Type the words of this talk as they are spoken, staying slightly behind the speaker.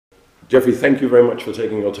Jeffrey, thank you very much for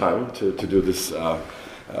taking your time to do this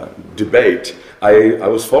debate. I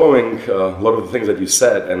was following a lot of the things that you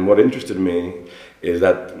said, and what interested me is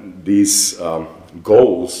that these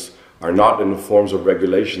goals are not in the forms of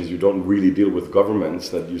regulations. You don't really deal with governments,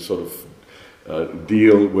 that you sort of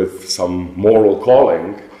deal with some moral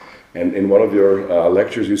calling. And in one of your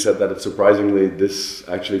lectures you said that surprisingly this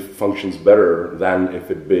actually functions better than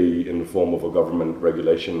if it be in the form of a government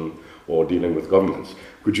regulation or dealing with governments.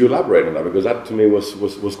 Could you elaborate on that? Because that to me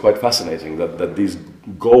was quite fascinating, that these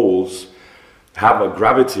goals have a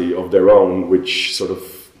gravity of their own which sort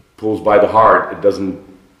of pulls by the heart. It doesn't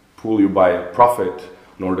pull you by profit,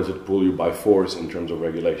 nor does it pull you by force in terms of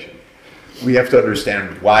regulation. We have to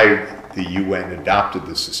understand why the UN adopted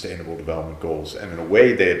the Sustainable Development Goals, and in a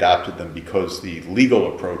way they adopted them because the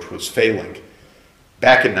legal approach was failing.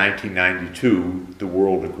 Back in 1992, the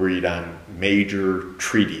world agreed on major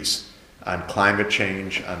treaties on climate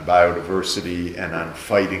change, on biodiversity, and on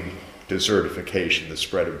fighting desertification, the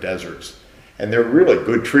spread of deserts. And they're really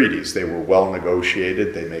good treaties. They were well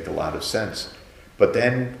negotiated, they make a lot of sense. But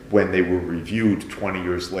then when they were reviewed 20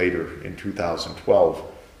 years later in 2012,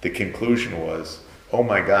 the conclusion was, oh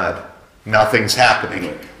my God, nothing's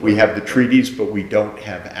happening. We have the treaties, but we don't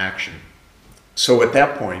have action. So at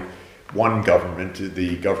that point, one government,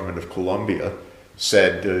 the government of Colombia,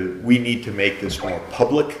 said, we need to make this more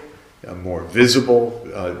public, more visible,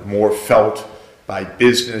 more felt by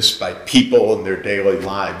business, by people in their daily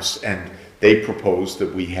lives. And they proposed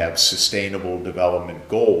that we have sustainable development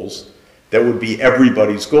goals that would be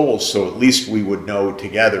everybody's goals, so at least we would know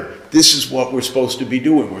together, this is what we're supposed to be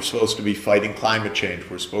doing. We're supposed to be fighting climate change.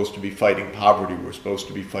 We're supposed to be fighting poverty. We're supposed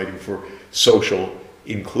to be fighting for social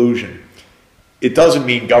inclusion. It doesn't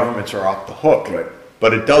mean governments are off the hook, right,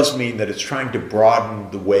 but it does mean that it's trying to broaden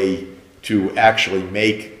the way to actually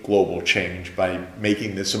make global change by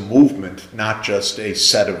making this a movement, not just a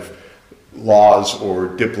set of laws or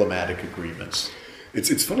diplomatic agreements.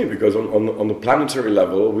 It's funny because on the planetary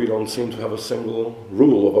level we don't seem to have a single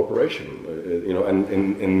rule of operation, you know. And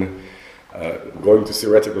in going to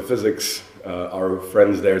theoretical physics, our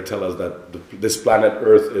friends there tell us that this planet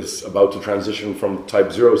Earth is about to transition from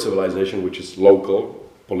type 0 civilization, which is local,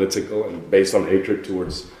 political, and based on hatred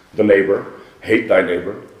towards the neighbor, hate thy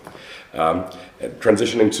neighbor,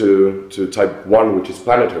 transitioning to type 1, which is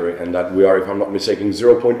planetary, and that we are, if I'm not mistaken,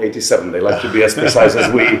 0.87. They like to be as precise as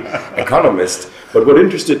we economists. But what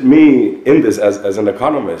interested me in this as an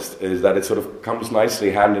economist is that it sort of comes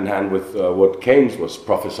nicely hand in hand with what Keynes was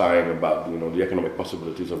prophesying about, you know, the economic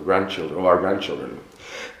possibilities of our grandchildren,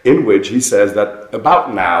 in which he says that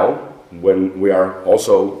about now, when we are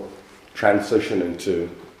also transitioning to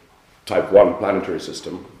type 1 planetary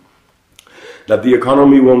system, that the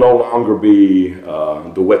economy will no longer be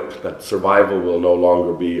the whip, that survival will no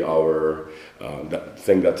longer be our that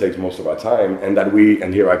thing that takes most of our time, and that we,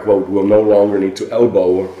 and here I quote, will no longer need to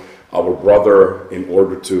elbow our brother in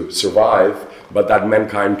order to survive, but that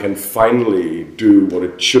mankind can finally do what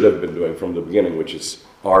it should have been doing from the beginning, which is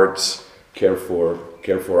arts, care for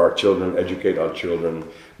our children, educate our children,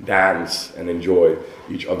 dance, and enjoy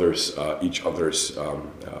each other's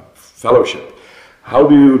fellowship. How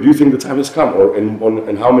do you think the time has come, or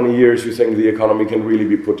in how many years you think the economy can really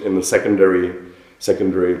be put in the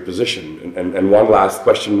secondary position? And one last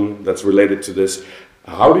question that's related to this: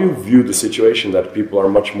 how do you view the situation that people are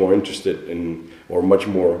much more interested in, or much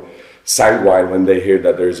more sanguine when they hear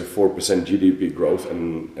that there is a 4% GDP growth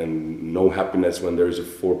and no happiness when there is a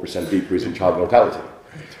 4% decrease in child mortality?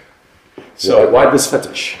 So why this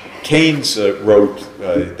fetish? Keynes wrote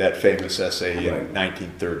that famous essay in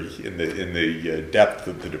 1930 in the depth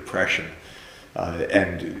of the Depression,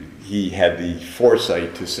 and he had the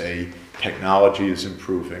foresight to say technology is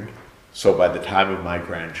improving, so by the time of my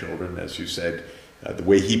grandchildren, as you said, the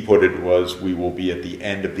way he put it was, we will be at the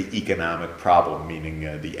end of the economic problem,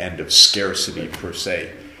 meaning the end of scarcity per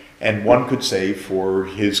se. And one could say for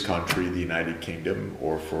his country, the United Kingdom,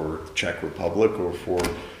 or for the Czech Republic, or for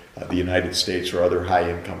the United States or other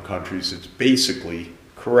high-income countries, it's basically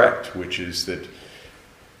correct, which is that,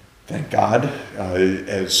 thank God,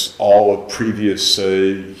 as all of previous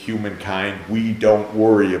humankind, we don't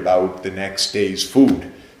worry about the next day's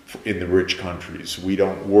food in the rich countries. We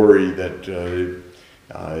don't worry that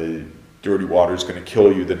dirty water is going to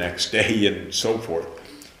kill you the next day and so forth.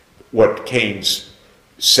 What Keynes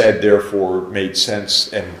said, therefore, made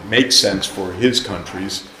sense and makes sense for his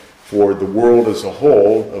countries. For the world as a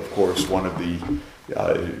whole, of course, one of the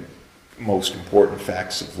most important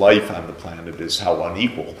facts of life on the planet is how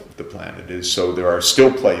unequal the planet is. So there are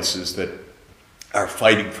still places that are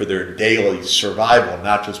fighting for their daily survival,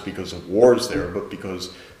 not just because of wars there, but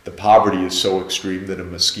because The poverty is so extreme that a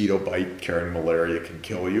mosquito bite carrying malaria can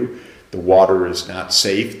kill you. The water is not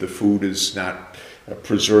safe. The food is not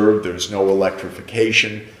preserved. There's no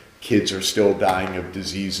electrification. Kids are still dying of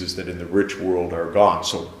diseases that in the rich world are gone.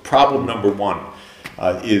 So problem number one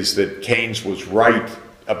is that Keynes was right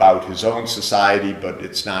about his own society, but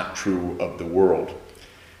it's not true of the world.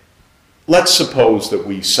 Let's suppose that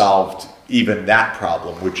we solved even that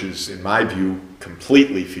problem, which is, in my view,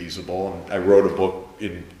 completely feasible. And I wrote a book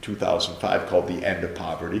in 2005 called The End of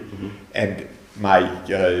Poverty, and my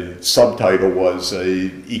subtitle was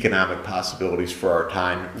Economic Possibilities for Our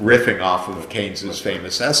Time, riffing off of Keynes's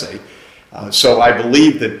famous essay. So I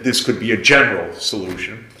believe that this could be a general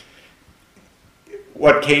solution.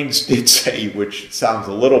 What Keynes did say, which sounds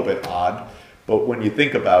a little bit odd, but when you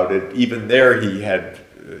think about it, even there he had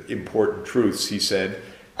important truths. He said,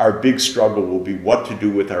 our big struggle will be what to do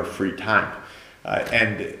with our free time.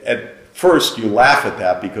 And at first you laugh at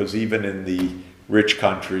that because even in the rich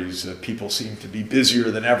countries, people seem to be busier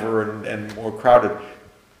than ever and more crowded.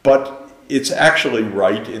 But it's actually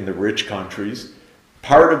right in the rich countries.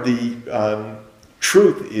 Part of the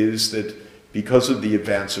truth is that because of the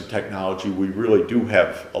advance of technology, we really do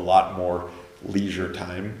have a lot more leisure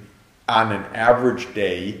time. On an average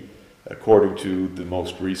day, according to the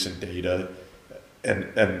most recent data,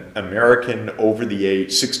 an American over the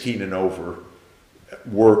age 16 and over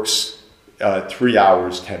works 3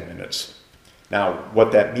 hours, 10 minutes. Now,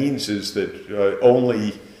 what that means is that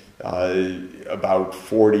only about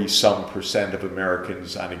 40-some% of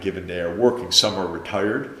Americans on a given day are working. Some are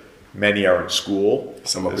retired, many are in school,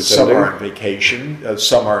 some are on vacation,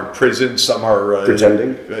 some are in prison, some are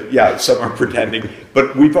pretending. Yeah, some are pretending.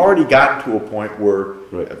 But we've already gotten to a point where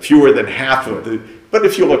fewer than half of the. But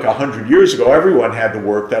if you look 100 years ago, everyone had to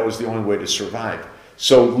work. That was the only way to survive.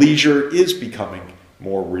 So leisure is becoming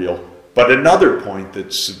more real. But another point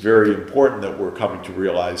that's very important that we're coming to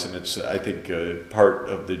realize, and it's, I think, part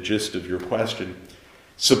of the gist of your question,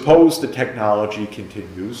 suppose the technology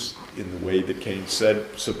continues in the way that Keynes said,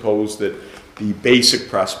 suppose that the basic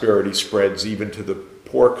prosperity spreads even to the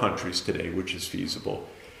poor countries today, which is feasible.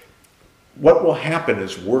 What will happen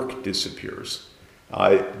as work disappears?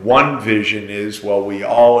 One vision is, well, we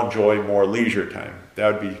all enjoy more leisure time.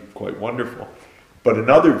 That would be quite wonderful. But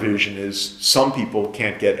another vision is some people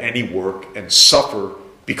can't get any work and suffer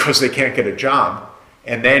because they can't get a job.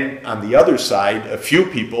 And then on the other side, a few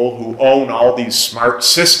people who own all these smart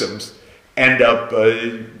systems end up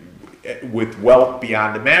with wealth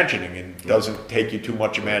beyond imagining. And it doesn't take you too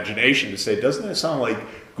much imagination to say, doesn't that sound like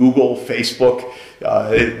Google, Facebook,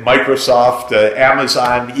 Microsoft,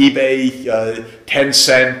 Amazon, eBay,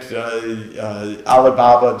 Tencent,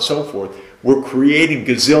 Alibaba, and so forth? We're creating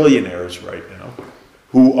gazillionaires right now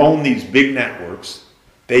who own these big networks.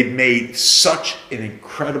 They've made such an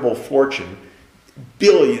incredible fortune,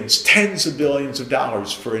 billions, tens of billions of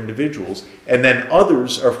dollars for individuals, and then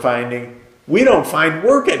others are finding, we don't find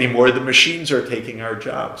work anymore, the machines are taking our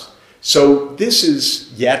jobs. So this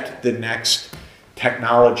is yet the next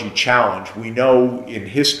technology challenge. We know in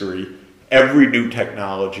history, every new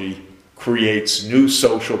technology creates new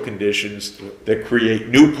social conditions that create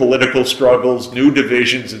new political struggles, new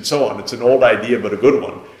divisions, and so on. It's an old idea, but a good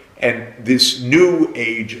one. And this new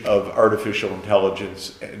age of artificial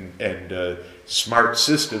intelligence and smart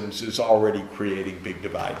systems is already creating big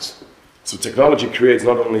divides. So technology creates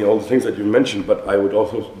not only all the things that you mentioned, but I would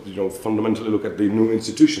also, fundamentally look at the new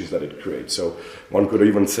institutions that it creates. So one could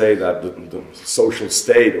even say that the social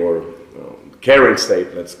state or caring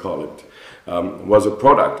state, let's call it, was a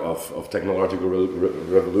product of technological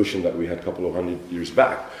revolution that we had a couple of 100 years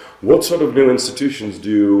back. What sort of new institutions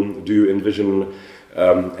do you envision?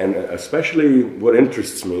 And especially what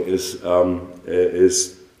interests me is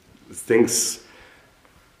things.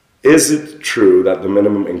 Is it true that the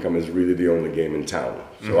minimum income is really the only game in town?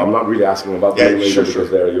 So I'm not really asking about the minimum income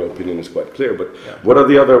because there your opinion is quite clear. But what are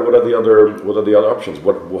the other options?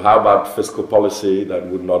 How about fiscal policy that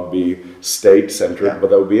would not be state centered,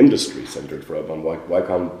 but that would be industry centered for everyone? Why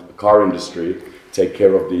can't the car industry take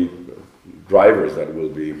care of the drivers that will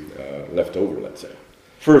be left over? Let's say.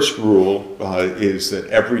 First rule is that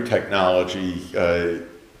every technology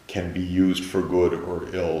can be used for good or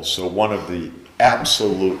ill. So one of the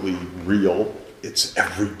absolutely real, it's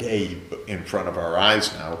every day in front of our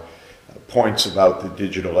eyes now, points about the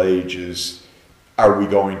digital age is, are we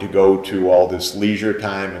going to go to all this leisure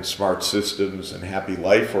time and smart systems and happy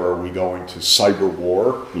life, or are we going to cyber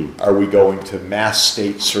war? Are we going to mass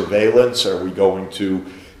state surveillance? Are we going to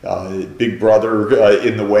Big Brother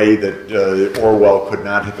in the way that Orwell could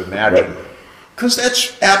not have imagined? Because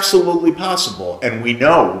that's absolutely possible. And we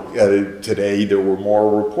know today there were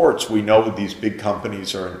more reports. We know these big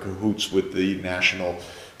companies are in cahoots with the National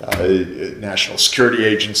Security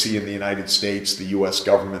Agency in the United States. The U.S.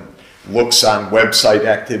 government looks on website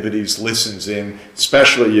activities, listens in,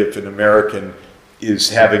 especially if an American is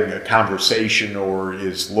having a conversation or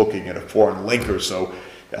is looking at a foreign link or so.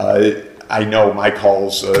 I know my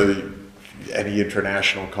calls, any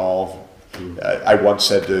international call, I once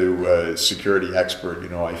said to a security expert,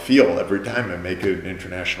 I feel every time I make an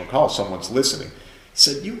international call, someone's listening. He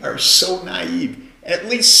said, you are so naive. At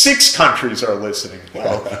least 6 countries are listening.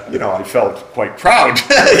 Well, I felt quite proud,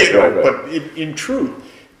 but in truth.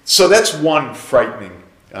 So that's one frightening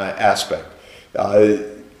aspect.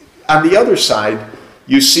 On the other side,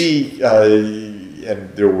 you see,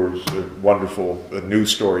 and there was a wonderful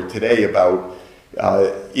news story today about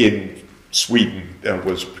in Sweden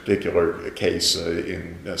was a particular case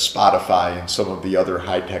in Spotify and some of the other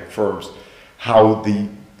high-tech firms, how the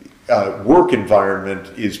work environment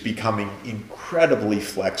is becoming incredibly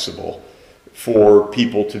flexible for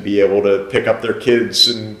people to be able to pick up their kids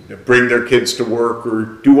and bring their kids to work or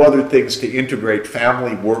do other things to integrate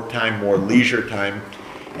family, work time, more leisure time,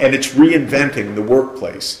 and it's reinventing the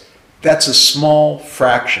workplace. That's a small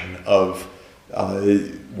fraction of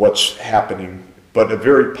what's happening, but a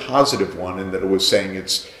very positive one in that it was saying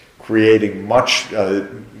it's creating much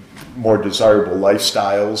more desirable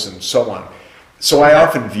lifestyles and so on. So I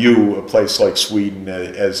often view a place like Sweden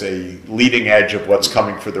as a leading edge of what's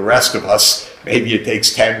coming for the rest of us. Maybe it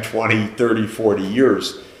takes 10, 20, 30, 40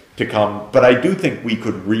 years to come, but I do think we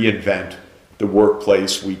could reinvent the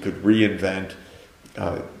workplace. We could reinvent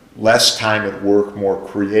less time at work, more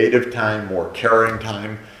creative time, more caring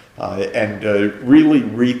time, and really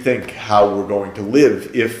rethink how we're going to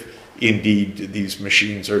live if indeed these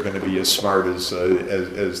machines are going to be as smart as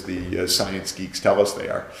the science geeks tell us they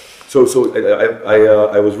are. So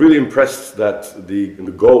I was really impressed that the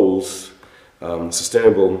goals,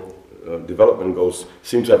 sustainable development goals,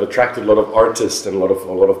 seem to have attracted a lot of artists and a lot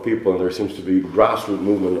of people, and there seems to be grassroots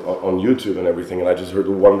movement on YouTube and everything. And I just heard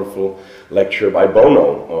a wonderful lecture by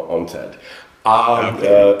Bono on TED.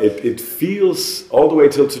 It feels all the way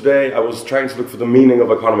till today. I was trying to look for the meaning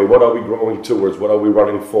of economy. What are we growing towards? What are we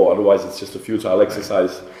running for? Otherwise, it's just a futile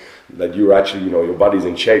exercise. That you're actually, your body's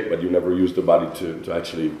in shape, but you never use the body to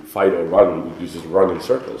actually fight or run. You just run in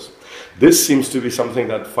circles. This seems to be something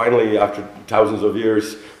that finally, after thousands of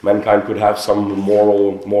years, mankind could have some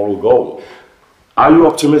moral goal. Are you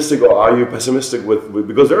optimistic or are you pessimistic with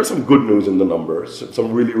because there are some good news in the numbers,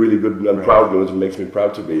 some really, really good and proud news. It makes me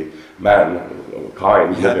proud to be man,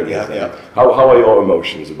 kind. How are your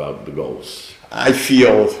emotions about the goals? I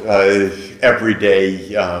feel every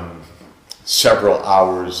day several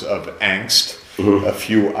hours of angst, a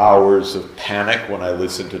few hours of panic when I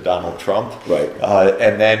listen to Donald Trump,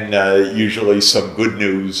 and then usually some good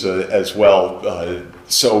news as well.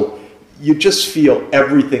 So you just feel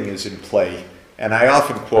everything is in play. And I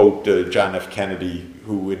often quote John F. Kennedy,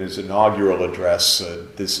 who in his inaugural address,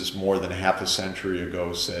 this is more than half a century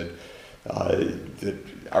ago, said that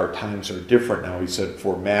our times are different now. He said,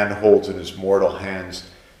 for man holds in his mortal hands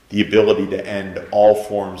the ability to end all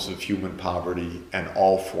forms of human poverty and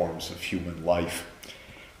all forms of human life.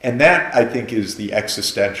 And that, I think, is the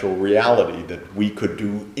existential reality, that we could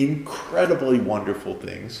do incredibly wonderful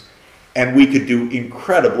things and we could do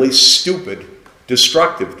incredibly stupid,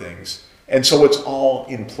 destructive things. And so it's all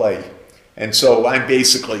in play. And so I'm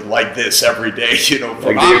basically like this every day,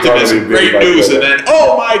 from optimism, great news, and then,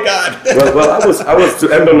 oh my God! well, I was to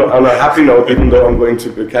end on a happy note, even though I'm going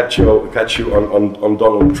to catch you on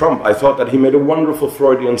Donald Trump. I thought that he made a wonderful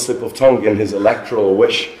Freudian slip of tongue in his electoral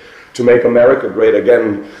wish to make America great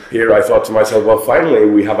again. Here I thought to myself, well, finally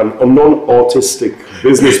we have a non-autistic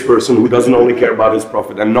business person who doesn't only care about his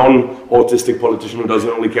profit, a non-autistic politician who doesn't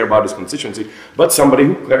only care about his constituency, but somebody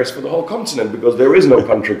who cares for the whole continent, because there is no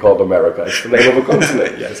country called America. It's the name of a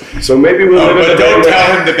continent. Yes. So maybe we'll live in but don't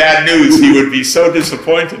tell him the bad news. He would be so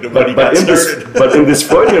disappointed when he got started. But in this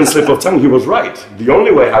Freudian slip of tongue, he was right. The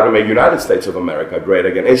only way how to make United States of America great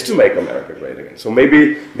again is to make America great again. So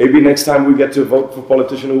maybe next time we get to vote for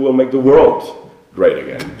politicians who will make the world great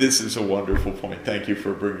again. This is a wonderful point. Thank you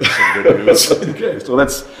for bringing some good news. Okay, so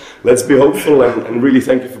let's be hopeful and really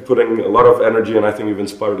thank you for putting a lot of energy, and I think you've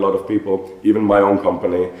inspired a lot of people. Even my own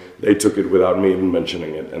company, they took it without me even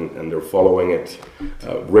mentioning it, and they're following it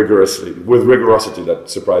rigorously, with rigorosity that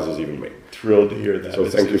surprises even me. Thrilled to hear that. So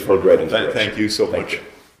thank you for a great inspiration. Thank you so much.